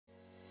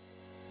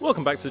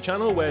Welcome back to the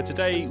channel, where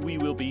today we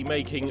will be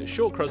making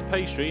shortcrust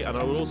pastry, and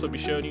I will also be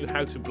showing you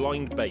how to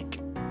blind bake.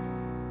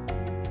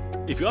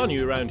 If you are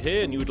new around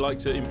here and you would like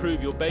to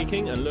improve your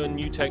baking and learn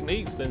new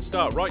techniques, then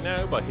start right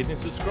now by hitting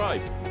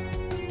subscribe.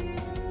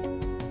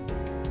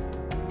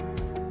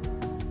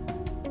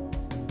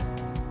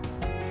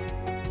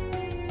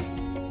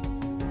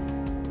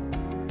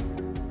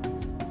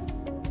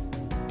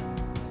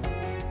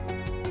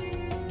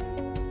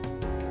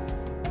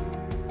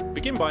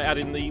 Begin by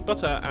adding the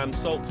butter and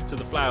salt to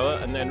the flour,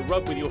 and then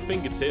rub with your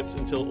fingertips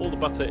until all the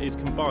butter is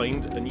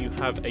combined and you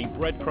have a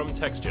breadcrumb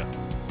texture.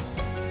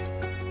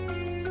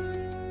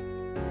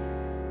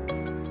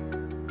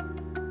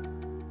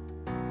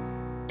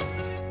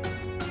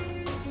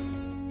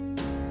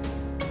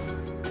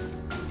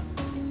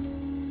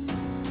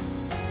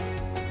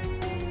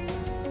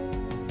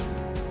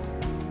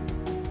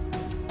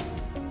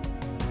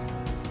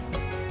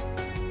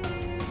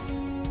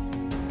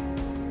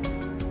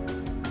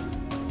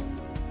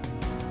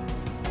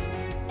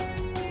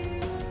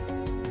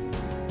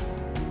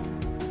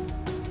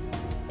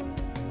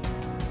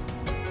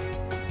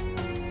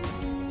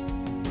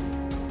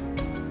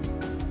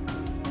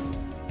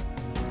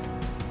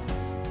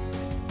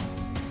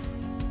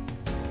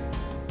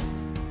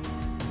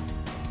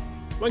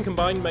 When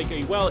combined, make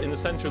a well in the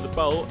centre of the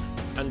bowl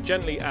and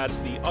gently add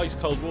the ice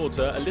cold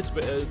water a little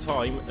bit at a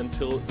time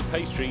until the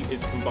pastry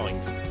is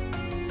combined.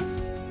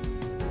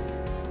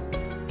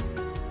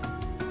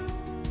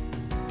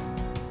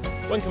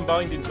 When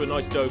combined into a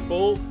nice dough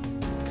ball,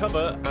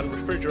 cover and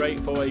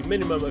refrigerate for a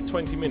minimum of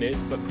 20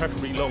 minutes, but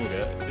preferably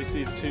longer. This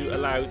is to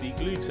allow the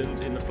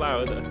glutens in the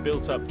flour that have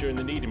built up during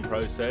the kneading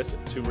process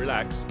to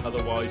relax,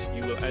 otherwise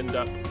you will end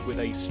up with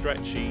a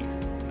stretchy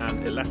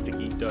and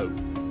elasticy dough.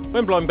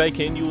 When blind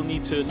baking, you will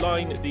need to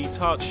line the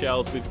tart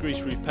shells with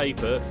greaseproof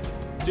paper.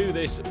 Do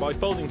this by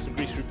folding some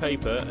greaseproof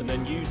paper and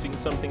then using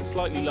something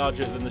slightly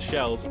larger than the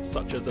shells,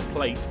 such as a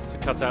plate, to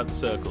cut out the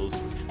circles.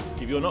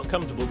 If you're not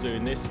comfortable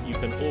doing this, you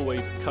can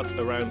always cut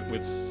around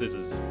with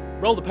scissors.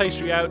 Roll the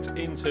pastry out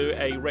into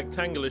a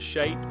rectangular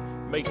shape,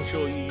 making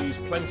sure you use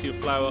plenty of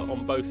flour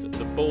on both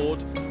the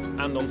board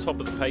and on top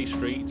of the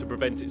pastry to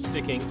prevent it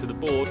sticking to the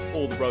board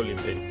or the rolling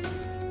pin.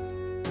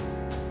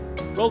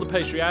 Roll the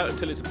pastry out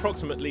until it's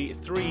approximately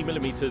 3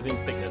 mm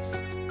in thickness.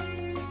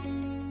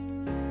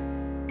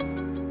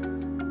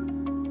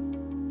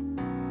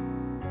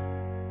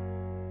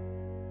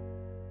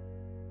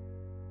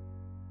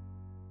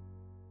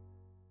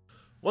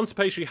 Once the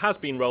pastry has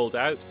been rolled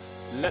out,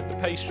 let the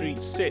pastry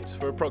sit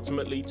for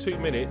approximately 2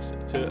 minutes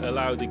to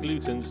allow the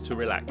glutens to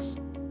relax.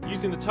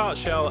 Using the tart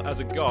shell as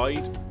a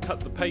guide, cut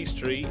the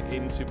pastry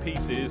into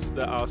pieces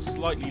that are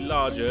slightly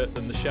larger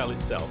than the shell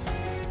itself.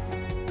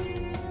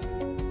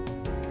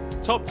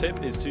 Top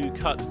tip is to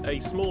cut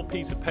a small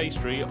piece of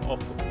pastry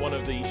off one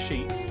of the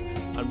sheets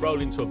and roll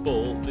into a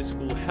ball. This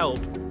will help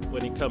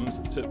when it comes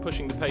to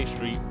pushing the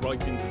pastry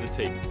right into the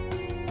tin.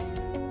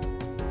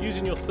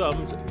 Using your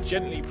thumbs,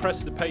 gently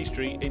press the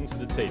pastry into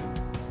the tin.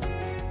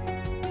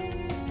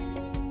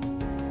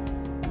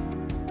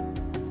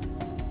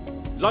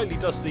 Lightly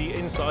dust the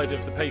inside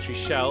of the pastry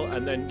shell,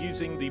 and then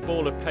using the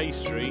ball of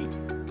pastry,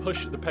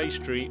 push the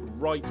pastry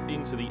right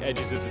into the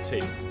edges of the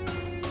tin.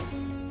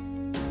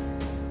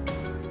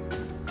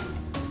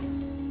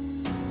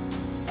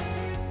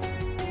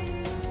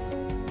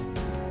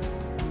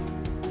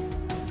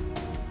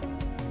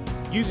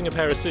 Using a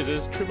pair of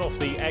scissors, trim off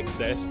the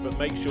excess, but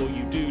make sure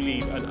you do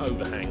leave an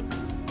overhang.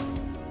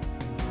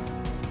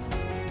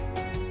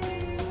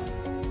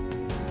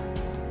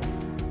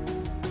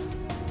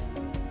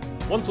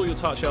 Once all your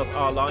tart shells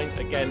are lined,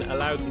 again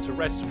allow them to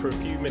rest for a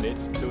few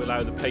minutes to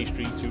allow the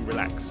pastry to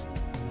relax.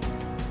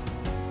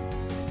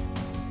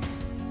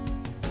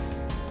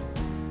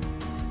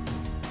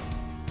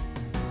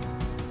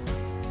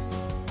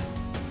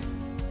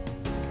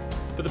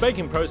 For the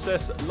baking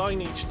process,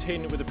 line each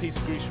tin with a piece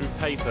of greaseproof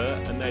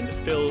paper and then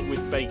fill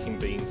with baking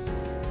beans.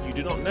 You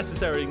do not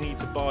necessarily need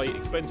to buy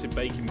expensive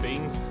baking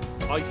beans.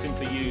 I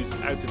simply use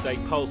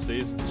out-of-date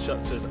pulses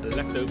such as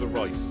leftover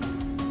rice.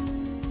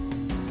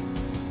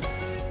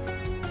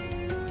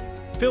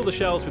 Fill the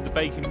shells with the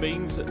baking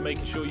beans,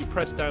 making sure you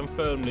press down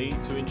firmly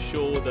to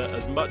ensure that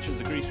as much of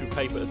the greaseproof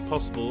paper as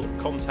possible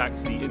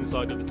contacts the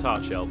inside of the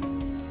tart shell.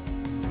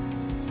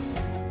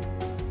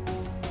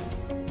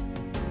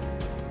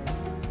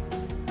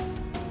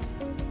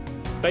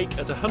 Bake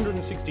at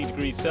 160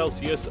 degrees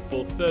Celsius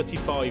for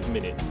 35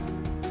 minutes.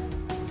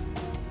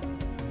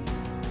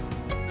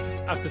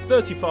 After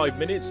 35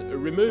 minutes,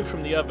 remove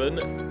from the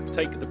oven,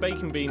 take the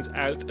baking beans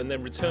out and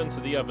then return to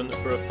the oven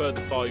for a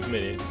further 5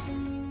 minutes.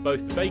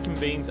 Both the baking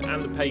beans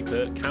and the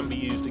paper can be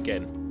used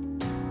again.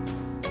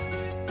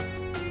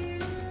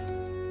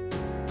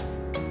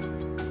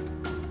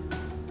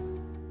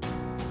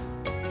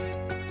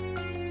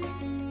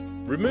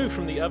 Remove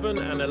from the oven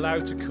and allow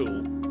to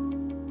cool.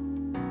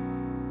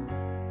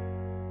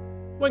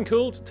 When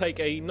cooled, take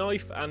a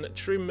knife and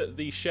trim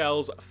the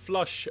shells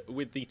flush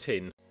with the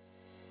tin.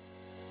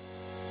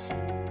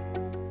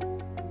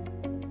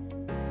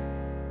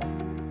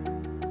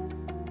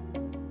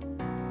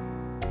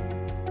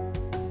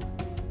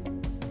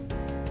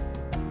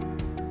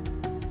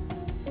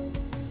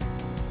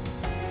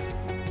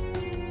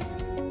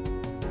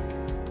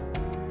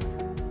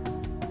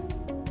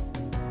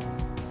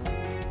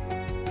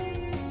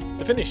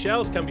 The finished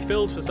shells can be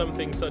filled for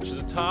something such as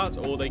a tart,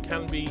 or they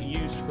can be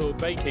used for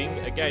baking,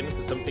 again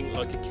for something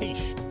like a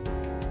quiche.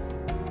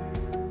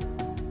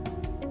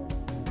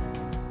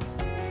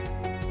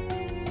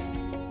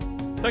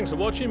 Thanks for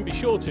watching. Be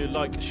sure to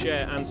like,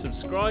 share and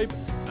subscribe,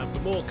 and for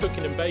more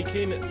cooking and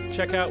baking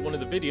check out one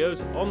of the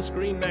videos on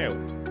screen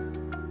now.